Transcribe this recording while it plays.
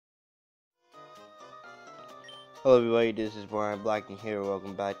Hello everybody, this is Brian Black and here.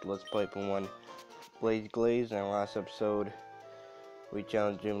 Welcome back to Let's Play Pokemon Glazed. In our last episode, we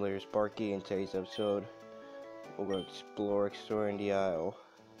challenged Gym Leader Sparky. In today's episode, we're going to explore Serenity Isle.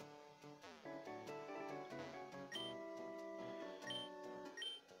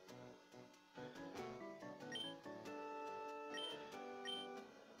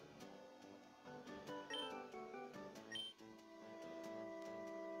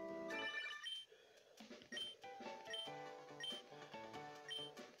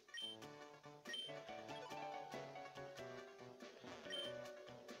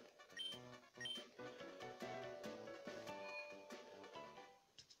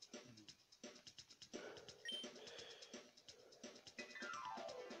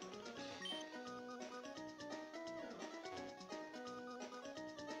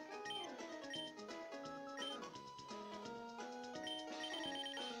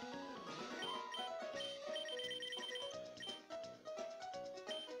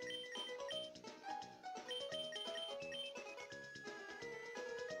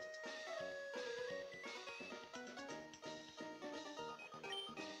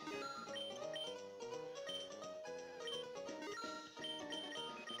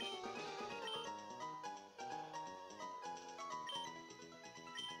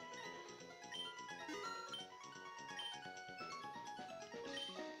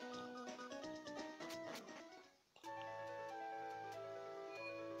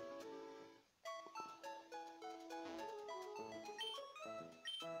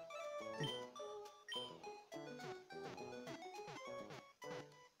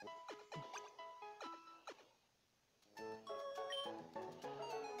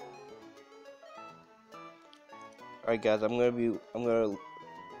 Alright guys, I'm gonna use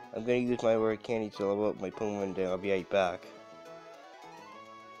my rare candy to level up my Pokemon, then I'll be right back.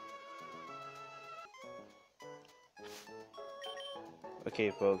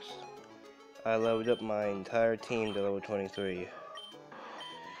 Okay folks, I leveled up my entire team to level 23.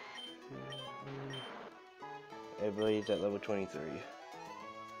 Everybody's at level 23.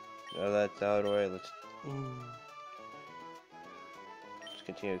 Now that's out of the way, let's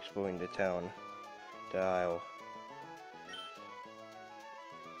continue exploring the town, the Isle.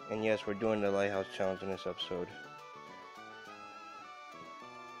 And yes, we're doing the Lighthouse challenge in this episode.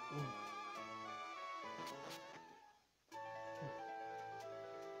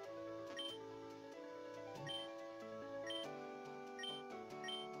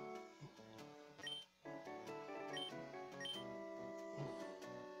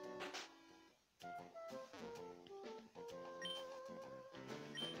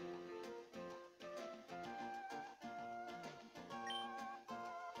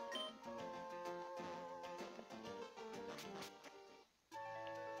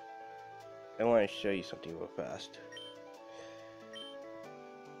 I want to show you something real fast.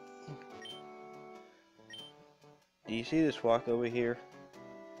 Do you see this rock over here?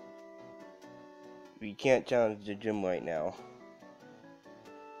 We can't challenge the gym right now.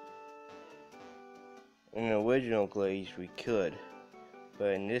 In the original Glaze we could,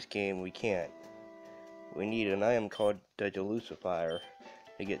 but in this game we can't. We need an item called the Delucifier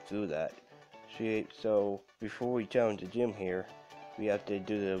to get through that. So before we challenge the gym here, we have to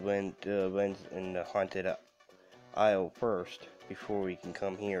do the events in the Haunted Isle first before we can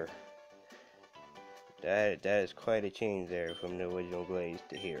come here. That is quite a change there from the original Glaze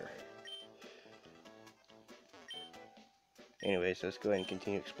to here. Anyways, let's go ahead and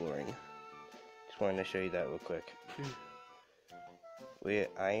continue exploring. Just wanted to show you that real quick.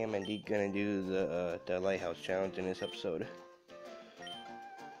 I am indeed gonna do the Lighthouse challenge in this episode.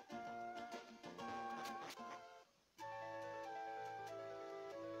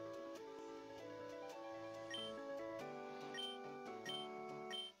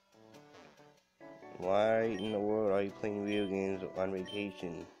 Why in the world are you playing video games on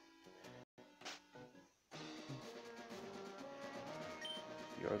vacation?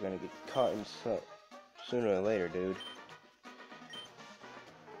 You're gonna get caught in sooner or later, dude.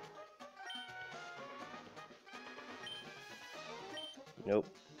 Nope.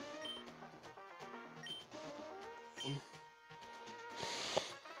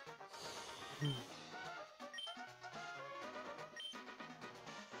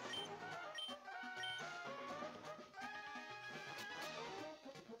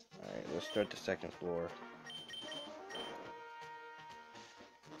 Alright, let's start the second floor.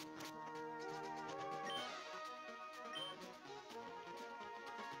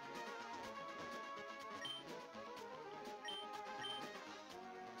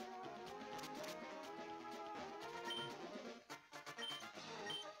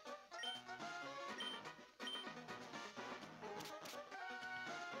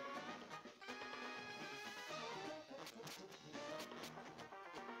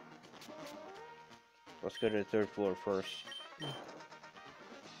 let's go to the third floor first.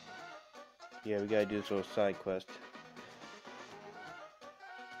 Yeah, we gotta do this little side quest.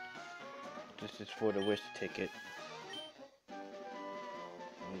 This is for the wish ticket.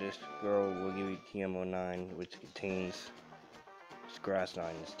 And this girl will give you TMO9, which contains grass knot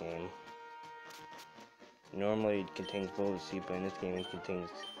in this game. Normally it contains bullet seed, but in this game it contains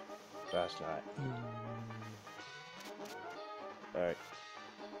grass knot. Alright.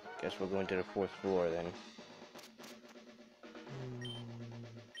 Guess we're going to the fourth floor then.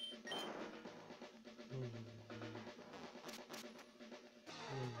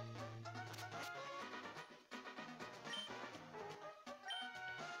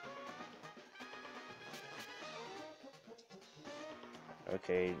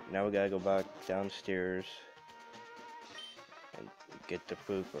 Okay, now we gotta go back downstairs and get the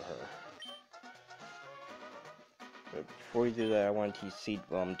food for her. But before we do that, I want to teach Seed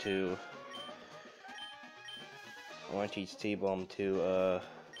Bomb to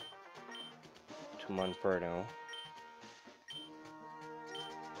Monferno.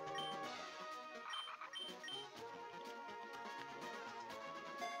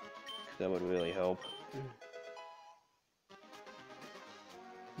 That would really help.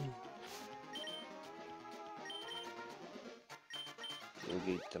 We'll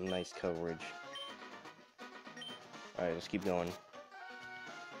get some nice coverage. Alright, let's keep going.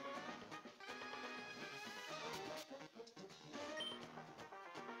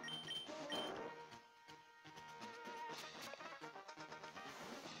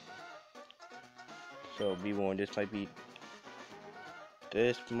 So be warned, this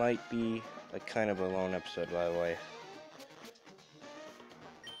might be a kind of a long episode, by the way.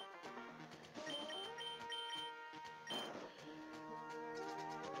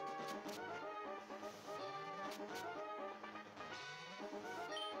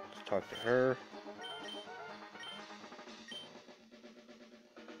 Let's talk to her.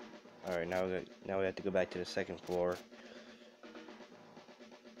 Alright, now we have to go back to the second floor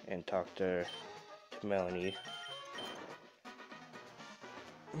and talk to Melanie.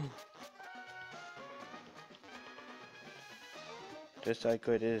 This side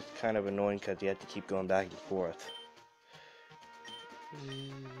quest is kind of annoying because you have to keep going back and forth.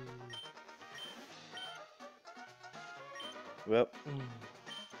 Well,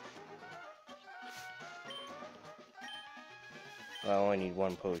 I only need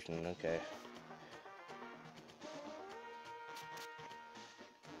one potion, okay.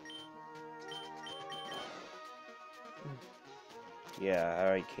 Yeah,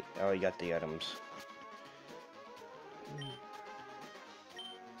 I already got the items.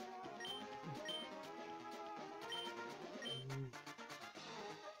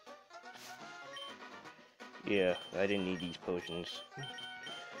 Yeah, I didn't need these potions.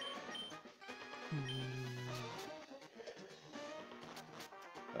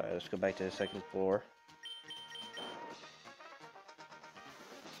 Alright, let's go back to the second floor.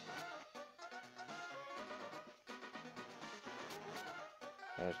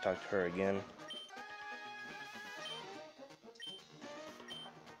 Let's talk to her again.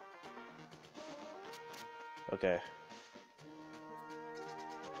 Okay.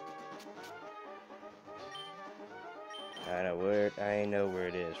 I know where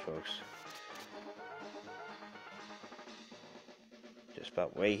it is, folks. Just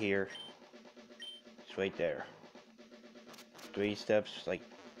about right here. It's right there. 3 steps, like.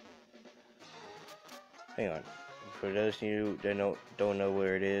 Hang on. For those of you that don't know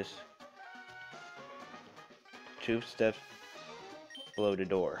where it is, 2 steps below the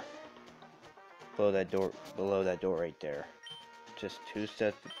door. Below that door right there. Just 2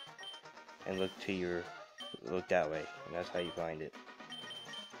 steps and look that way, and that's how you find it.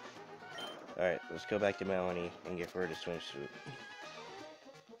 Alright, let's go back to Melanie and get her the swimsuit.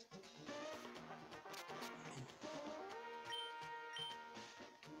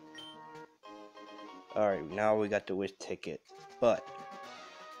 Alright, now we got the wish ticket, but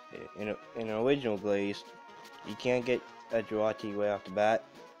in an original Glazed, you can't get a Jawati right off the bat,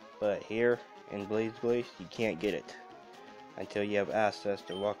 but here in Glazed, you can't get it until you have access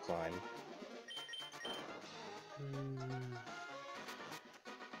to rock climb.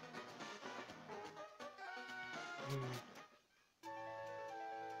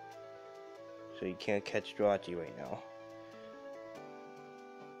 So you can't catch Jawati right now.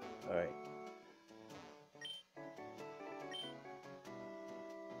 Alright.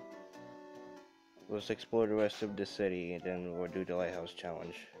 Let's explore the rest of the city and then we'll do the Lighthouse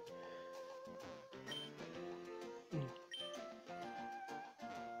challenge.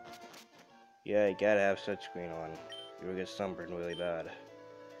 Yeah, you gotta have sunscreen on. You'll get sunburned really bad.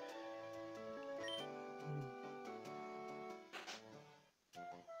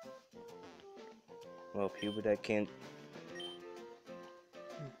 Well, people that can't...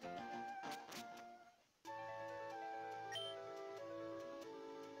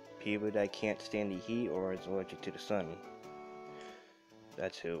 People that can't stand the heat or is allergic to the sun.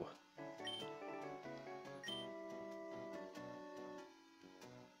 That's who.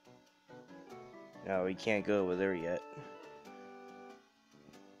 No, we can't go over there yet.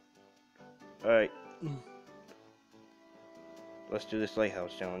 Alright. Let's do this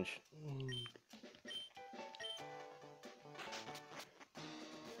lighthouse challenge.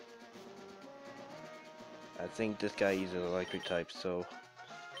 I think this guy uses electric type, so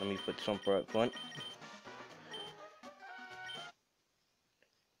let me put Sumper up front.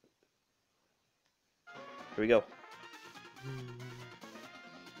 Here we go.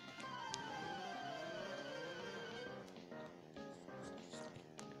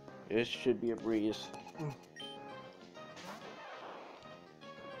 This should be a breeze.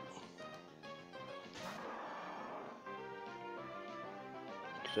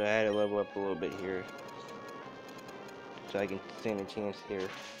 So I had to level up a little bit here, so I can stand a chance here.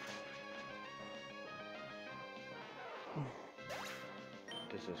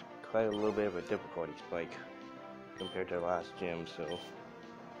 This is quite a little bit of a difficulty spike compared to the last gym, so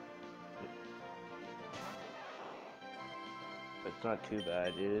it's not too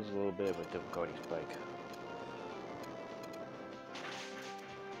bad. It is a little bit of a difficulty spike.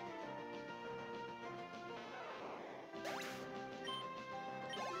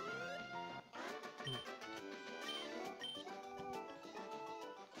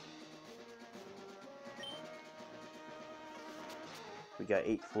 We got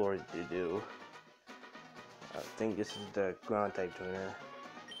 8 floors to do. I think this is the ground type tuner.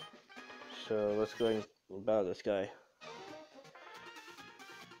 So let's go ahead and battle this guy.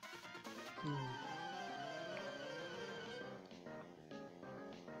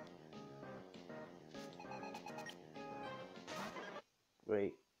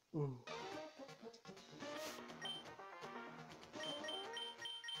 Wait.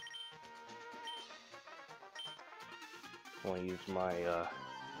 I want to use my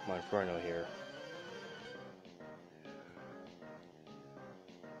my Inferno here.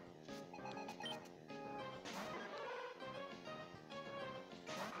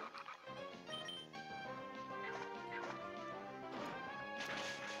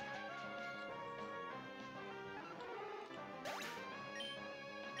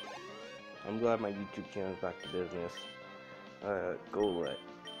 I'm glad my YouTube channel is back to business. Go let.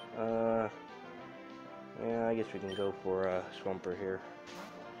 Yeah, I guess we can go for Swamper here.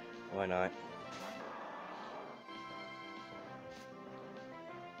 Why not?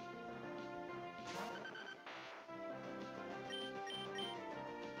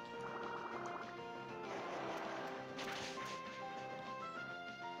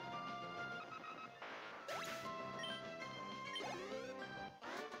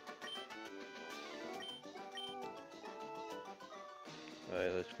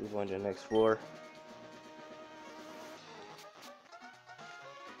 Alright, let's move on to the next floor.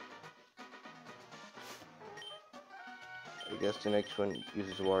 I guess the next one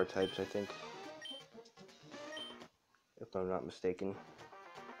uses water types, I think. If I'm not mistaken.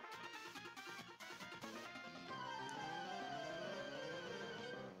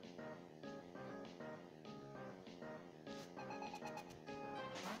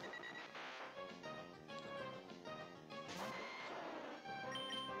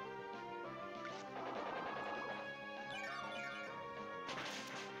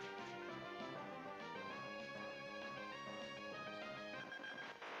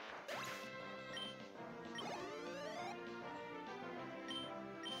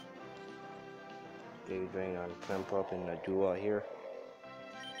 Okay, drain on Clamprop and Dua here.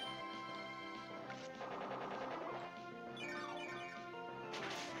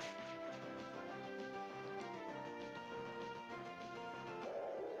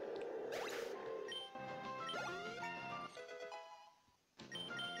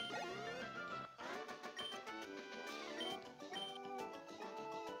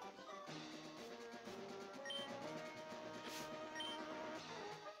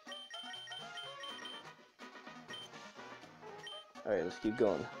 Alright, let's keep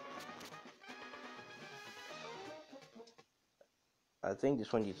going. I think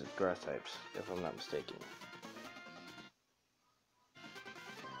this one uses grass types, if I'm not mistaken.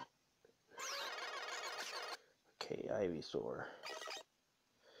 Okay, Ivysaur.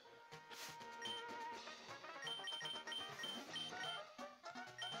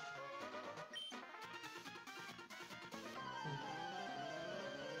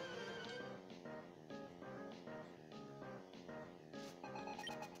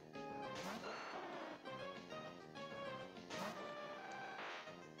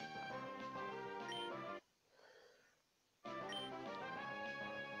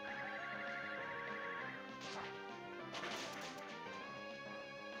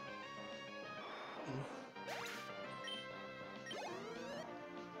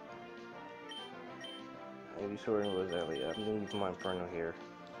 Maybe Soren was early. I'm gonna use my Inferno here.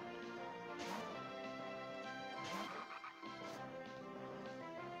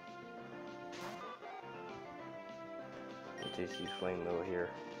 And just use Flame Mill here.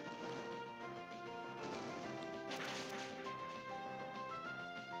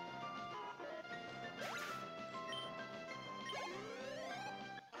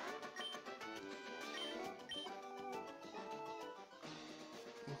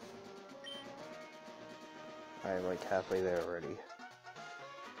 I'm like halfway there already.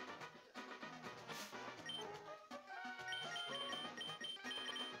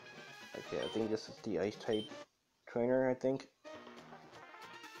 Okay, I think this is the ice type trainer, I think.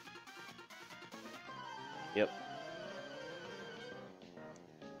 Yep.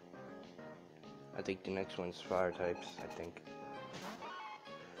 I think the next one's fire types, I think.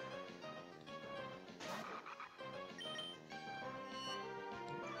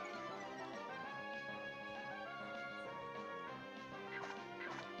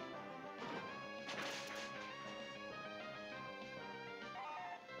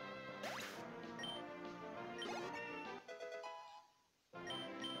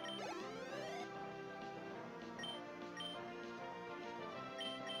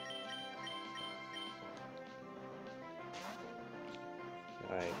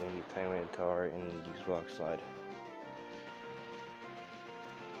 Alright, then you Time Tower and use Rock Slide.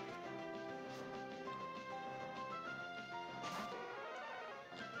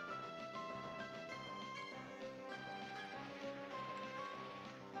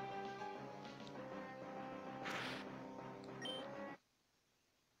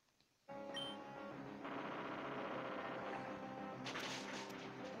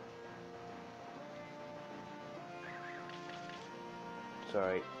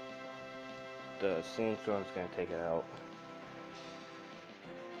 Sorry, the Sandstorm's gonna take it out.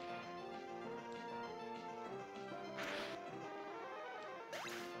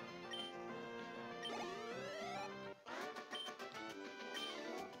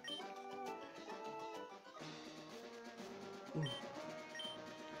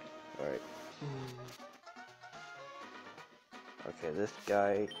 Alright. Okay, this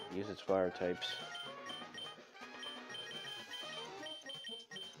guy uses fire types.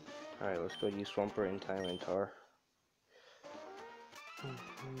 Alright, let's go use Swampert and Time and Tar.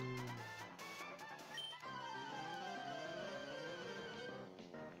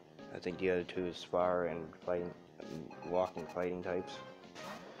 I think the other two is fire and fighting, walking fighting types.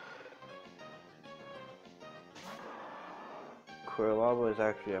 Quirlava is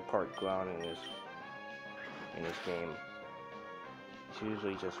actually a part ground in this game. It's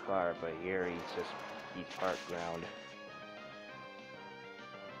usually just fire, but here he's part ground.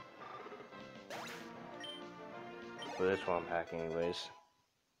 For this one pack anyways.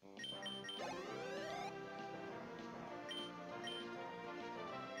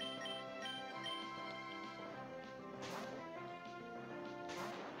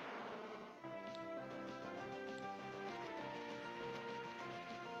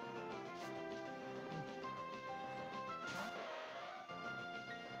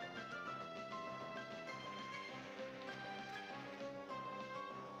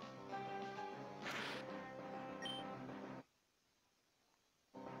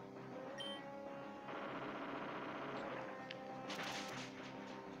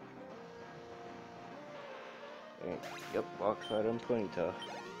 Yep, Oxide and Ponyta.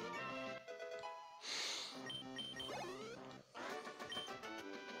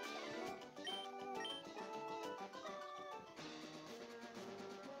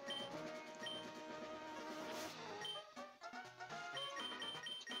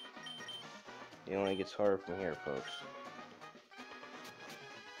 It only gets harder from here, folks.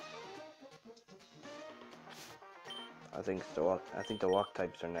 I think the walk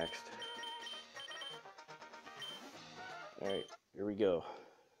types are next. Alright, here we go.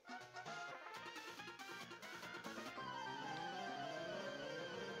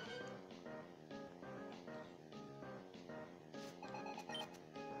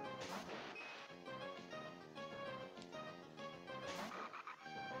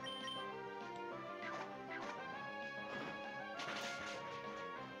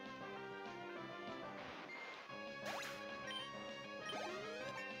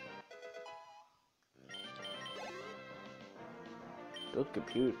 Those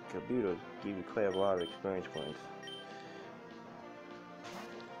computers give you quite a lot of experience points.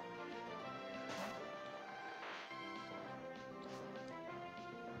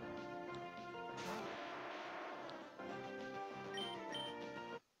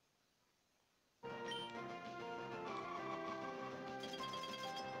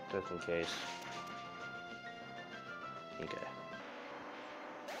 just in case. Okay.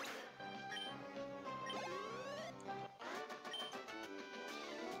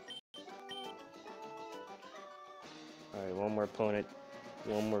 Alright, one more opponent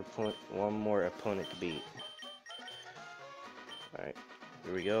to beat. Alright,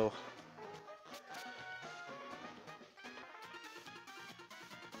 here we go.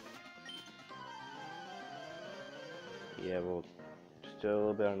 Yeah, we'll still a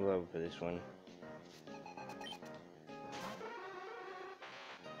little bit on level for this one.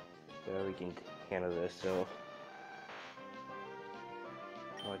 So we can handle this, so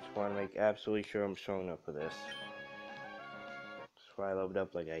I just want to make absolutely sure I'm strong enough for this. That's why I leveled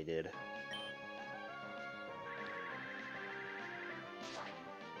up like I did.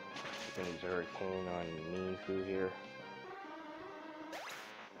 Gonna use a hurricane on Mean Crew here.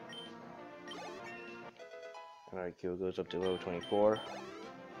 Alright, Q goes up to level 24.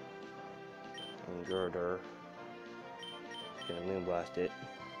 And Girder is gonna Moonblast it.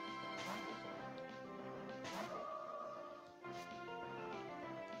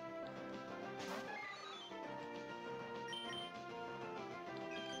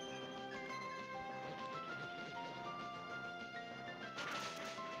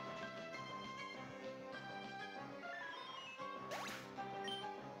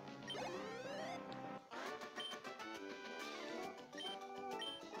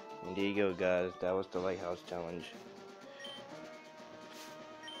 And there you go, guys. That was the Lighthouse challenge.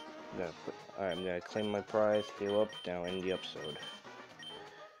 I'm gonna claim my prize, heal up, now end the episode.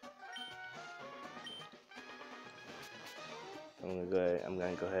 I'm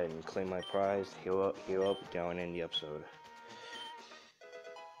gonna go ahead and claim my prize, heal up, down, and end the episode.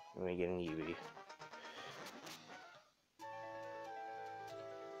 Let me get an Eevee.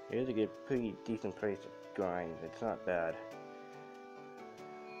 Here's a pretty decent place to grind. It's not bad.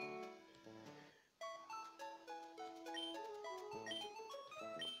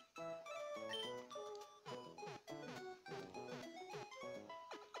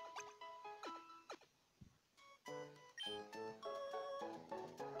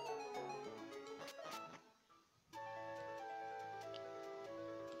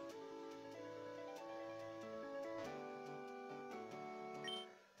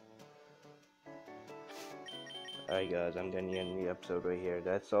 Alright guys, I'm gonna end the episode right here.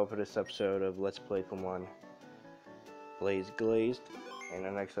 That's all for this episode of Let's Play Pokemon Glazed. In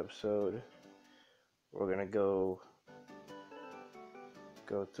the next episode, we're gonna go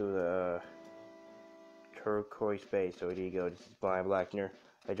through the turquoise base. So there you go. This is Brian Blackner.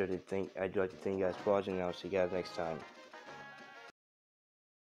 I'd like to thank you guys for watching, and I'll see you guys next time.